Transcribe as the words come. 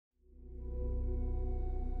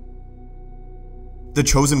The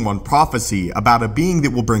Chosen One prophecy about a being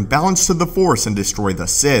that will bring balance to the Force and destroy the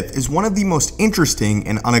Sith is one of the most interesting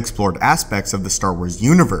and unexplored aspects of the Star Wars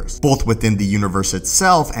universe, both within the universe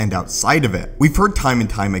itself and outside of it. We've heard time and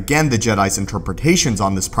time again the Jedi's interpretations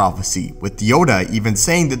on this prophecy, with Yoda even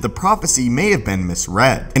saying that the prophecy may have been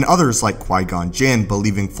misread, and others like Qui-Gon Jinn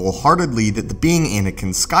believing full-heartedly that the being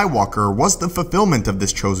Anakin Skywalker was the fulfillment of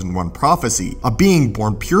this Chosen One prophecy, a being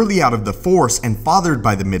born purely out of the Force and fathered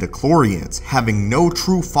by the midichlorians, having no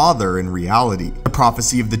true father in reality. The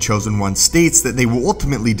prophecy of the Chosen One states that they will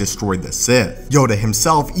ultimately destroy the Sith. Yoda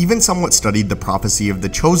himself even somewhat studied the prophecy of the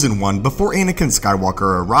Chosen One before Anakin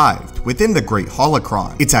Skywalker arrived, within the Great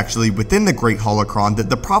Holocron. It's actually within the Great Holocron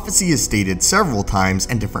that the prophecy is stated several times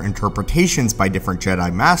and different interpretations by different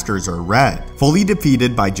Jedi Masters are read. Fully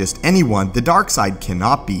defeated by just anyone, the dark side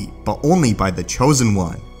cannot be, but only by the Chosen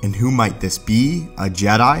One. And who might this be? A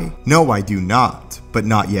Jedi? No, I do not. But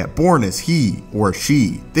not yet born is he or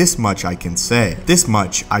she. This much I can say. This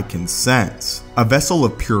much I can sense. A vessel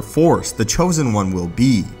of pure force, the Chosen One will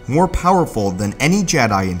be, more powerful than any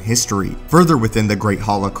Jedi in history. Further within the Great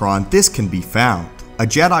Holocron, this can be found. A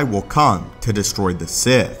Jedi will come to destroy the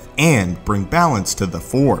Sith and bring balance to the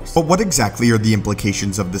Force. But what exactly are the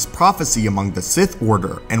implications of this prophecy among the Sith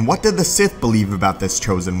Order, and what did the Sith believe about this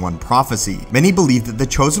Chosen One prophecy? Many believe that the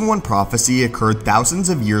Chosen One prophecy occurred thousands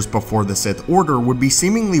of years before the Sith Order would be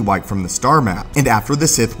seemingly wiped from the star map, and after the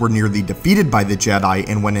Sith were nearly defeated by the Jedi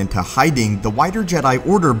and went into hiding, the wider Jedi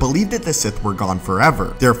Order believed that the Sith were gone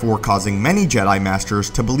forever, therefore causing many Jedi Masters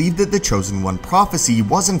to believe that the Chosen One prophecy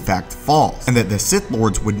was in fact false, and that the Sith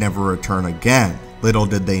Lords would never return again. Little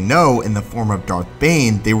did they know, in the form of Darth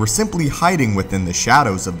Bane, they were simply hiding within the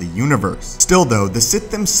shadows of the universe. Still though, the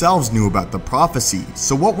Sith themselves knew about the prophecy,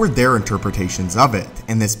 so what were their interpretations of it,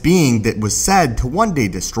 and this being that was said to one day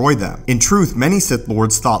destroy them? In truth, many Sith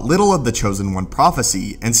Lords thought little of the Chosen One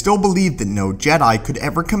prophecy, and still believed that no Jedi could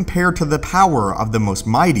ever compare to the power of the most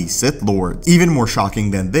mighty Sith Lords. Even more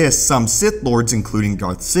shocking than this, some Sith Lords including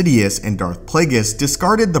Darth Sidious and Darth Plagueis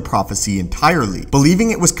discarded the prophecy entirely,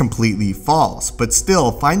 believing it was completely false, but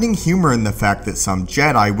still finding humor in the fact that some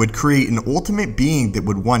Jedi would create an ultimate being that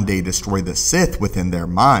would one day destroy the Sith within their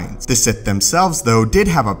minds. The Sith themselves though did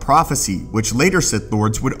have a prophecy, which later Sith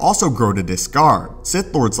Lords would also grow to discard.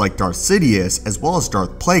 Sith Lords like Darth Sidious as well as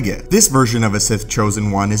Darth Plagueis. This version of a Sith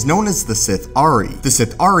Chosen One is known as the Sith Ari. The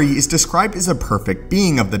Sith Ari is described as a perfect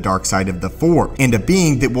being of the dark side of the Force, and a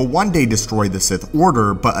being that will one day destroy the Sith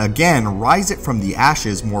Order, but again rise it from the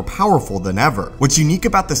ashes more powerful than ever. What's unique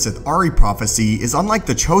about the Sith Ari prophecy is unlike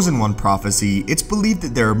the Chosen One prophecy, it's believed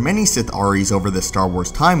that there are many Sith Aris over the Star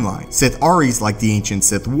Wars timeline. Sith Aris like the ancient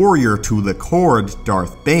Sith warrior Tulak Hord,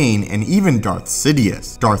 Darth Bane, and even Darth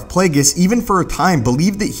Sidious. Darth Plagueis even for a time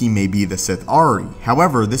believed that he may be the Sith Ari.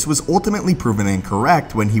 However, this was ultimately proven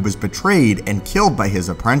incorrect when he was betrayed and killed by his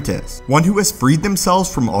apprentice. One who has freed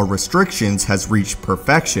themselves from all restrictions has reached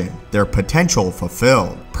perfection, their potential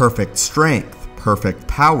fulfilled. Perfect strength, perfect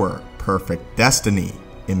power, perfect destiny.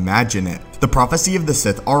 Imagine it. The prophecy of the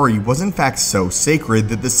Sith Ari was in fact so sacred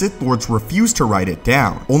that the Sith Lords refused to write it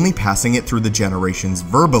down, only passing it through the generations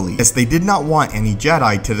verbally, as they did not want any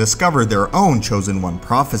Jedi to discover their own Chosen One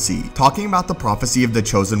prophecy. Talking about the prophecy of the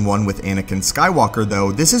Chosen One with Anakin Skywalker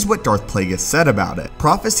though, this is what Darth Plagueis said about it.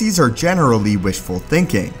 Prophecies are generally wishful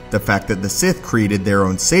thinking. The fact that the Sith created their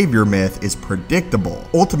own savior myth is predictable.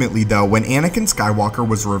 Ultimately though, when Anakin Skywalker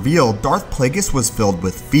was revealed, Darth Plagueis was filled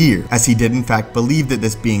with fear, as he did in fact believe that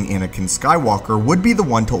this being Anakin Skywalker would be the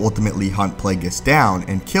one to ultimately hunt Plagueis down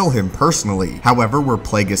and kill him personally. However, where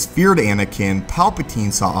Plagueis feared Anakin,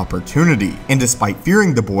 Palpatine saw opportunity, and despite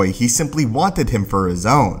fearing the boy, he simply wanted him for his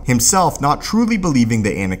own, himself not truly believing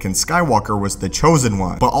that Anakin Skywalker was the Chosen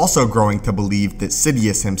One, but also growing to believe that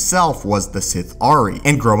Sidious himself was the Sith Ari,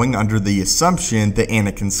 and growing under the assumption that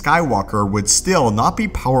Anakin Skywalker would still not be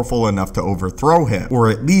powerful enough to overthrow him, or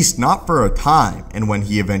at least not for a time, and when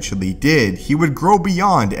he eventually did, he would grow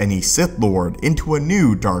beyond any Sith Lord into a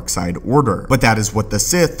new dark side order. But that is what the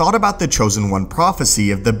Sith thought about the Chosen One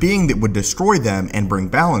prophecy of the being that would destroy them and bring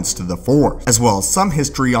balance to the Force, as well as some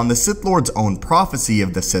history on the Sith Lord's own prophecy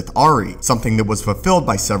of the Sith Ari, something that was fulfilled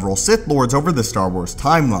by several Sith Lords over the Star Wars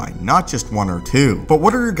timeline, not just one or two. But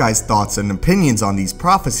what are your guys' thoughts and opinions on these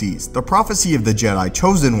prophecies, the prophecy of the Jedi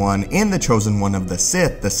Chosen One and the Chosen One of the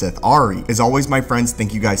Sith Ari? As always my friends,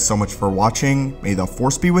 thank you guys so much for watching, may the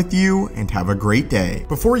Force be with you, and have a great day.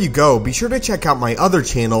 Before you go, be sure to check out my other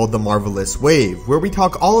channel, The Marvelous Wave, where we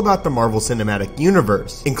talk all about the Marvel Cinematic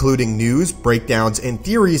Universe, including news, breakdowns, and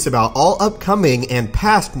theories about all upcoming and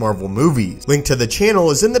past Marvel movies. Link to the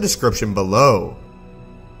channel is in the description below.